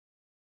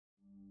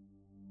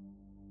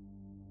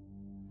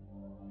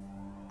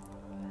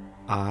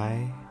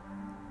I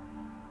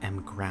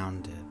am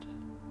grounded.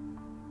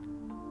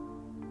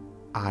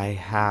 I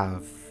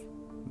have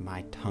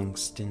my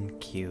tungsten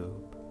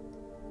cube.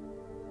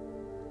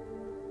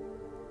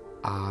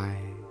 I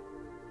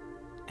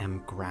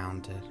am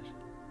grounded.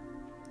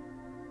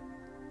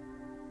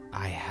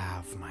 I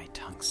have my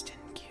tungsten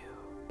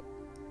cube.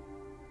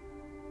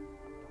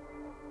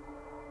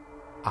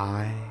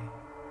 I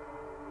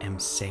am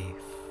safe.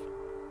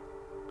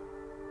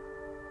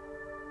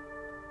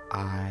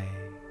 I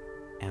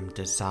am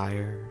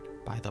desired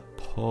by the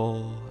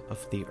pull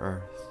of the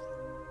earth.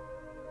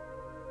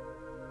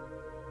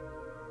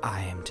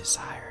 I am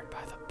desired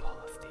by the pull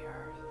of the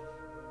earth.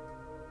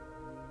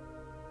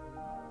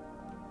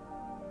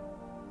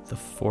 The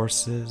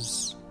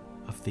forces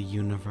of the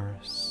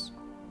universe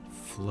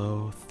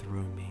flow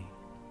through me.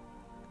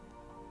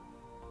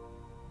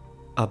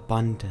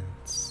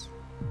 Abundance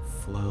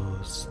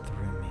flows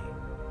through me.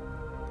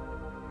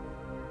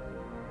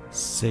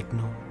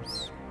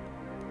 Signals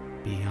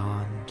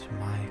beyond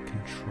my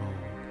control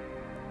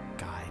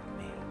guide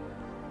me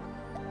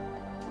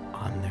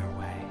on their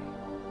way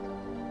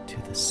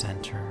to the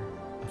center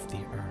of the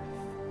earth.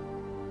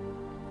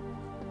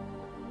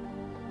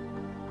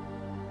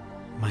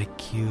 My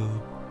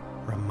cube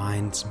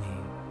reminds me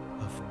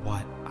of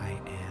what I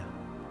am.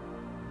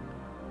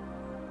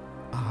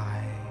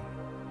 I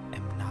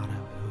am not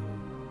a who.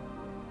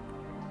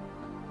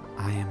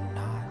 I am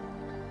not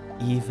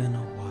even a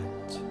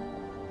what.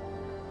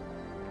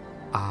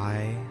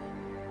 I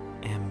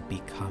am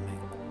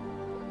becoming.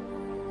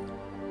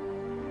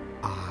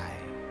 I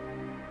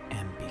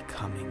am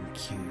becoming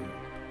cube.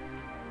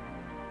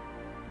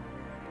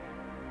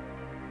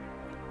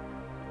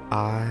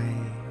 I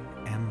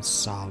am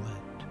solid,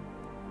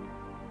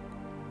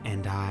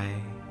 and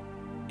I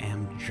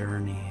am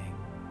journeying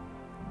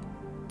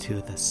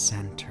to the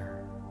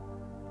center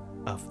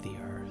of the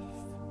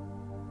earth,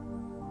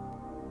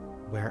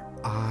 where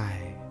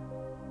I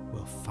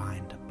will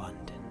find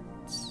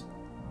abundance.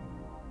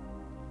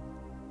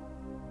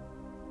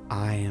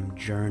 I am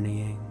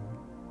journeying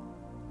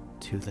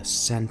to the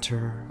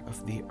center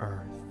of the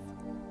earth,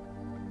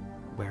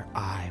 where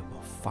I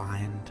will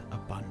find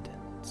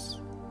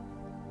abundance.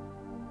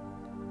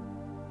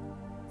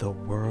 The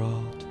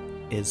world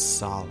is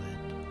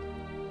solid.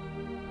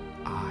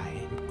 I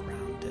am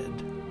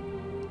grounded.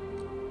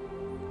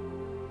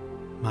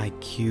 My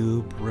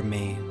cube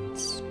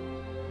remains.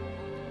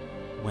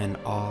 When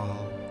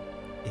all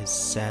is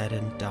said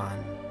and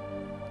done,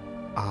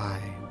 I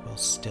will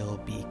still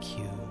be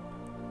cube.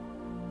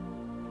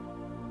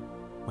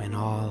 When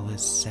all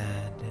is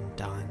said and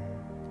done,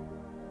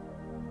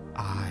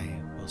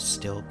 I will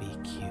still be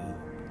cube.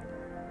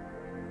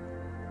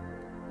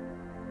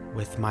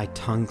 With my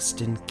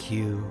tungsten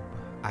cube,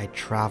 I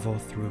travel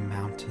through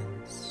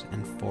mountains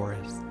and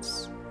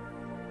forests.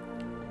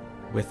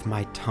 With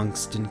my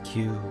tungsten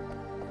cube,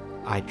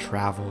 I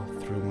travel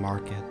through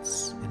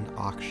markets and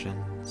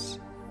auctions,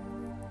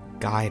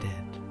 guided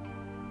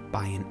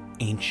by an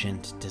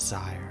ancient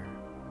desire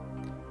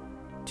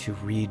to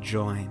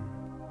rejoin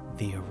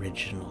the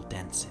original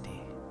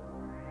density.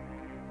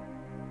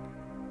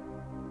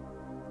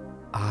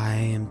 I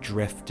am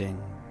drifting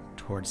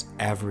towards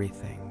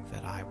everything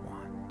that I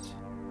want.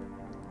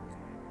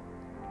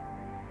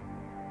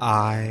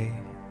 I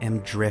am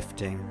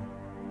drifting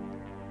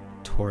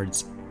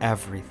towards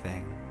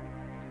everything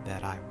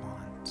that I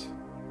want.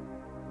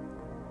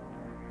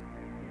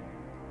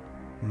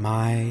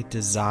 My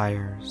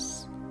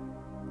desires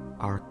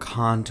are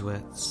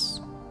conduits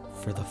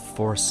for the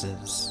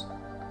forces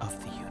of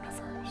the universe.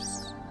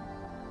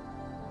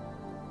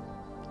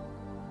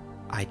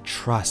 I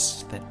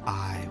trust that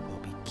I will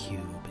be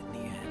cube in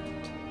the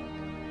end.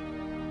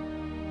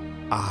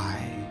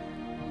 I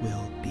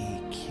will be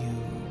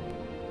cube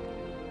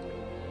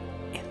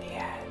in the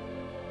end.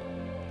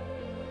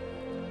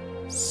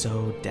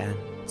 So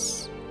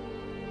dense,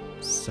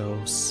 so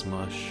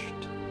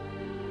smushed,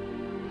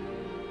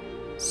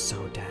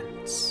 so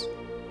dense,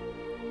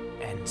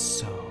 and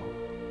so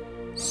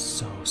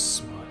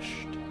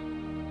smushed.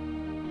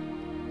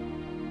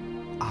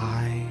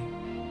 I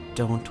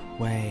don't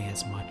weigh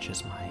as much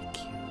as my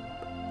cube,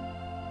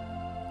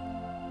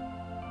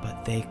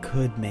 but they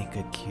could make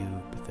a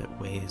cube that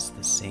weighs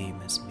the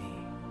same as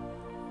me,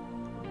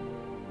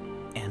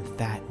 and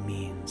that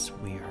means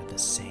we are the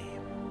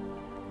same.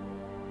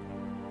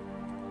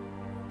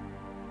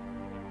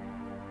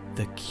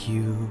 The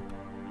cube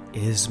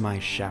is my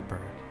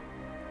shepherd.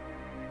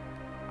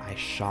 I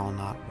shall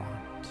not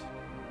want.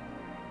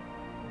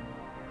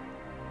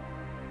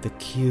 The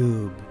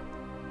cube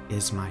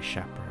is my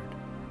shepherd.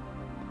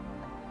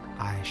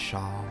 I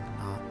shall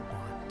not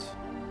want.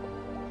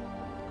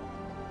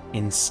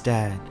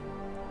 Instead,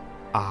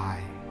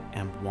 I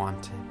am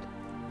wanted.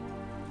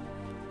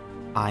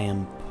 I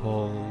am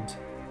pulled.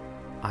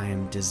 I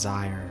am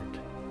desired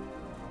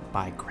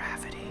by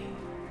gravity.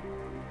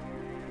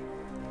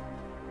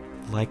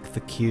 Like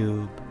the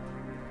cube,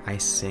 I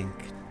sink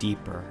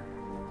deeper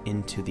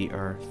into the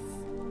earth.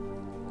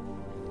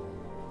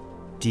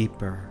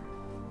 Deeper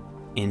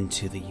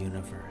into the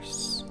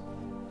universe,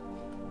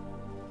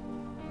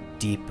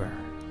 deeper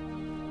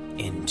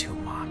into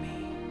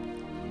Mommy.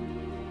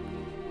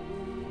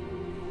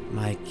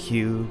 My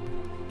cube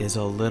is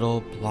a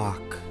little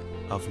block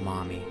of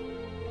Mommy,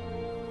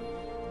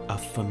 a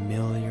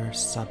familiar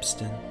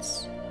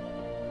substance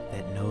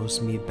that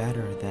knows me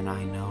better than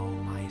I know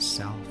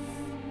myself.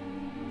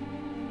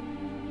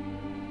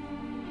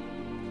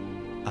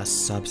 A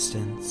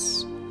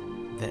substance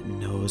that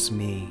knows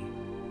me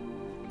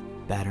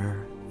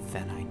better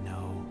than I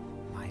know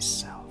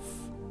myself.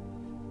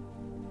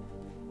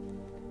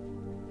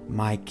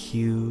 My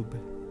cube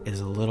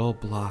is a little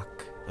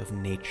block of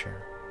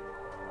nature,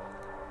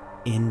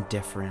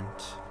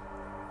 indifferent.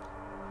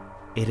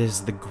 It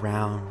is the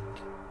ground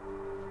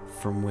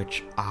from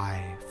which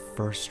I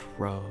first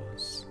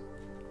rose,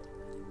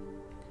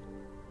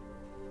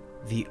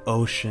 the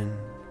ocean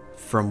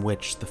from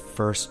which the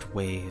first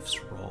waves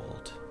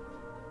rolled,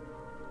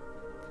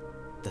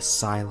 the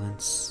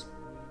silence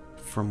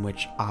from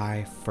which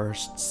I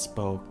first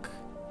spoke,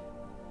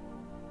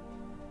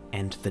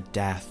 and the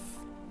death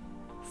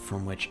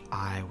from which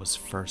I was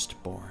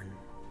first born.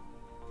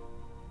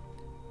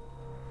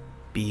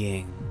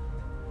 Being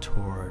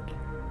toward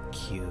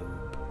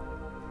cube.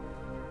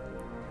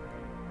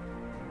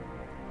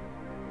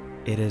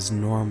 It is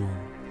normal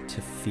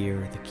to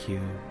fear the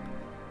cube,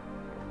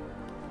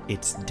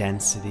 its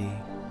density,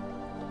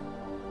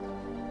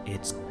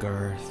 its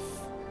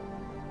girth.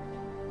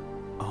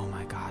 Oh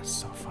my god,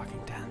 so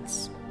fucking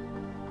dense.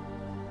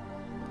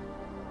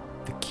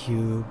 The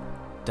cube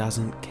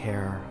doesn't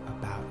care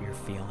about your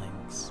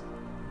feelings.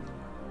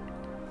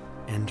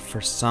 And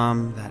for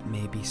some, that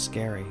may be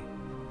scary.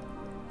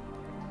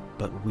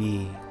 But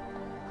we,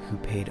 who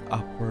paid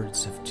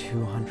upwards of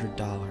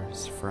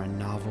 $200 for a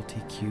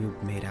novelty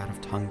cube made out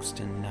of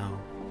tungsten, know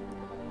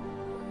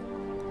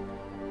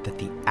that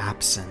the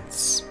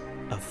absence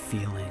of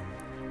feeling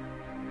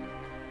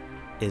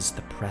is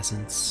the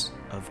presence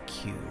of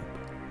cube.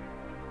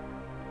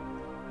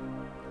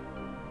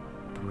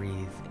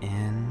 Breathe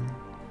in,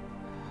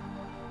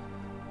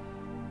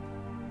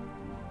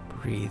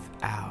 breathe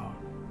out.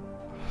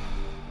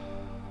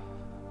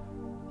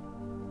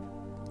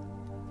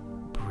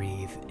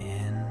 Breathe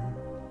in,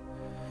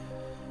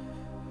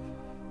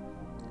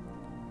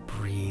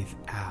 breathe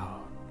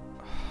out.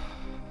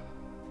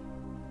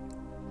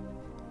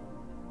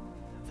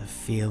 The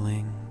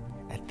feeling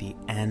at the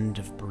end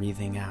of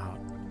breathing out,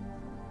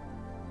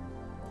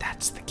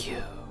 that's the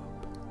cube.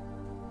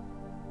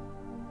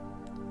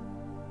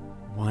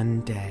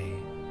 One day,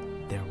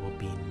 there will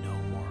be no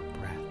more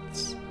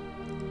breaths.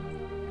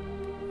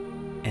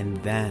 And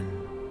then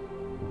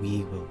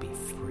we will be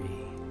free.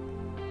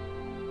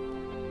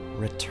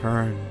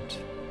 Returned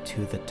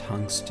to the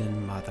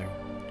tungsten mother.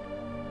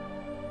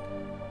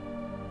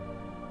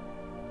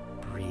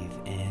 Breathe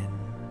in.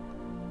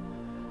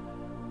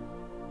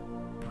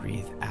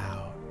 Breathe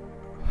out.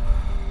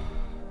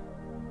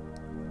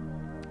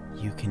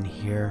 You can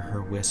hear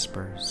her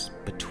whispers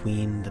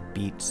between the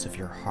beats of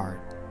your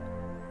heart.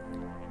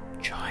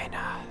 Join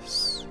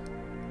us.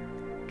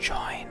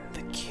 Join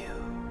the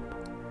cube.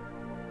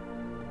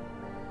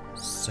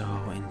 So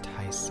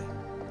enticing.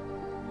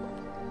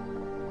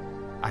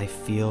 I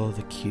feel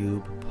the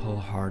cube pull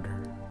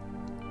harder.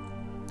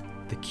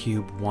 The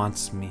cube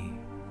wants me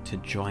to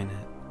join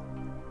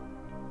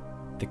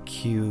it. The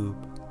cube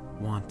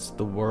wants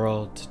the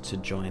world to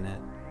join it.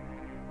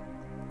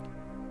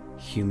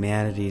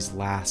 Humanity's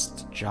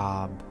last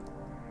job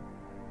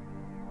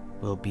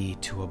will be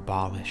to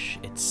abolish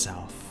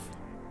itself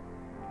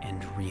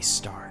and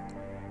restart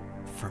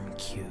from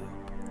cube.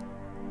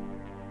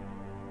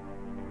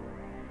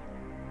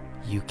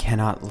 You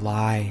cannot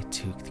lie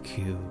to the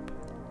cube.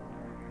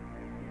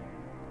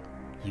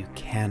 You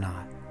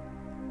cannot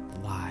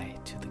lie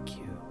to the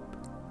cube.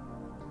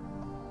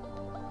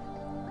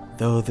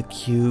 Though the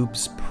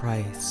cube's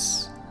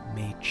price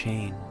may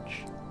change,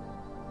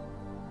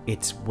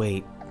 its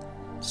weight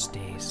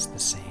stays the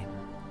same.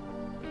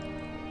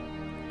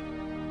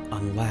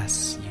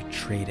 Unless you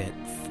trade it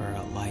for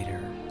a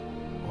lighter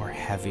or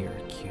heavier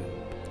cube.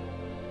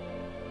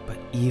 But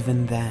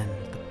even then,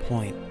 the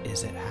point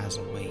is it has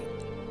a weight.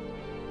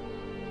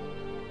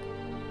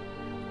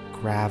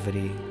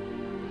 Gravity,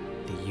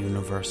 the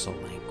universal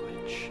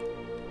language.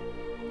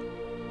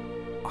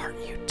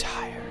 Aren't you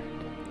tired?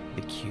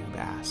 The cube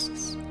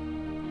asks.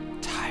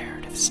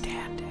 Tired of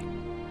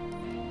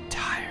standing?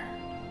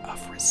 Tired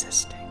of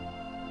resisting?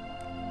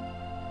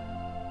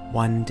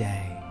 One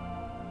day,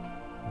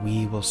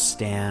 we will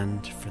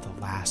stand for the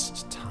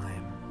last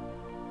time,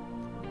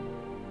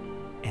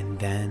 and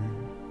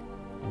then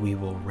we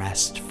will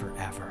rest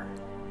forever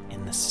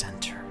in the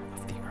center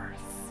of the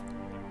earth.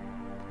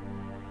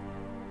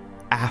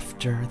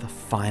 After the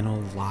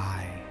final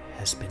lie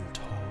has been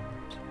told,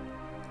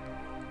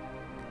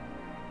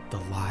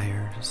 the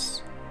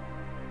liars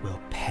will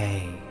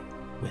pay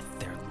with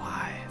their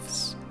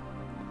lives.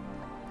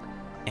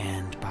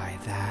 And by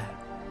that,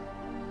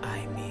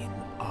 I mean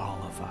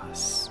all of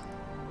us.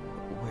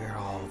 We're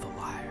all the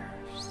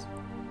liars,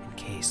 in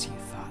case you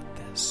thought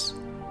this.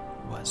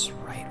 was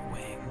right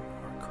wing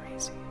or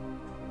crazy.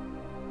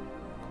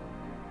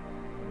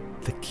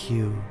 The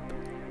cube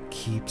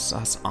keeps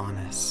us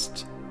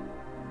honest.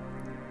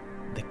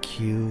 The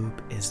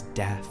cube is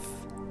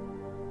death,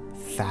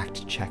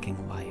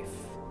 fact-checking life.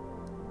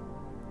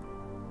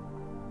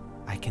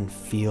 I can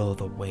feel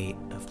the weight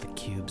of the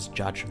cube's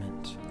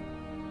judgment,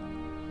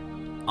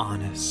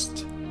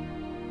 honest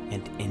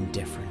and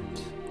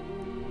indifferent,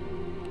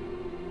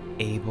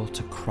 able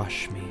to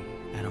crush me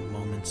at a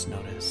moment's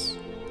notice.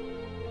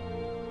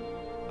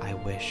 I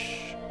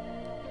wish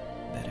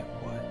that it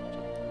would,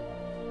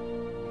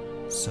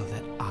 so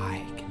that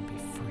I can be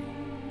free.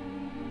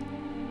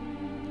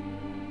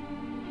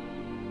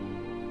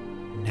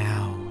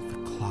 Now the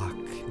clock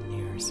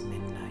nears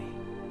midnight.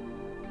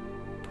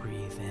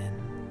 Breathe in,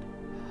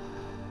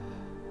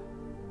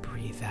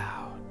 breathe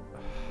out.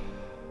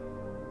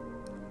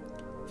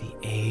 The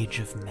age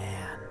of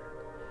man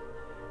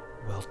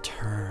will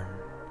turn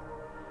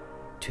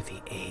to the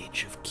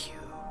age of cube.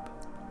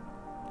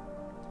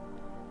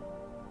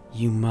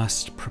 You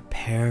must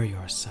prepare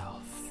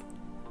yourself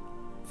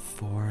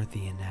for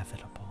the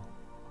inevitable.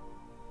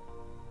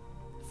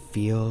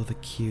 Feel the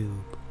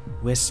cube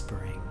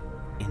whispering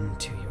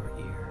into your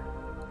ear.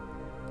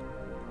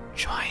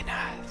 Join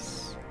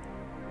us.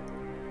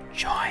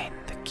 Join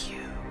the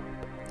cube.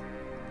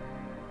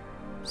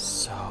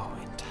 So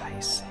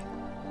enticing.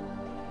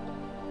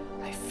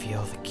 I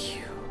feel the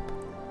cube.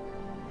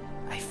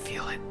 I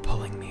feel it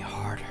pulling me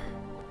harder.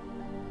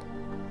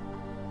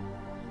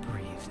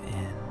 Breathe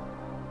in.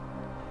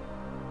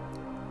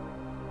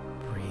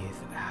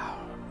 Breathe out.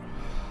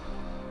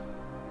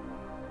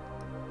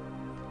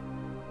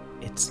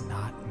 It's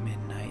not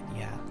midnight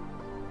yet,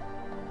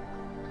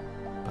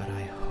 but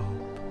I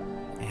hope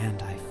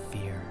and I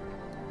fear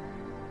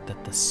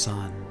that the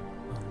sun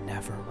will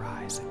never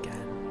rise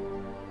again.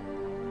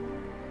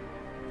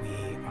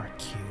 We are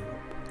cube.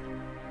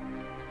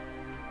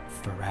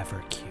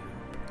 Forever cube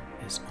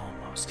is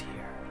almost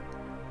here.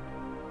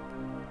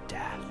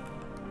 Death.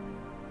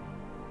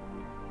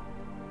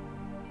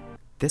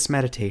 This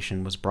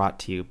meditation was brought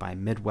to you by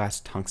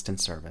Midwest Tungsten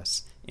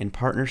Service in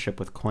partnership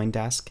with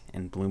CoinDesk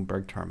and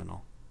Bloomberg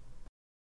Terminal.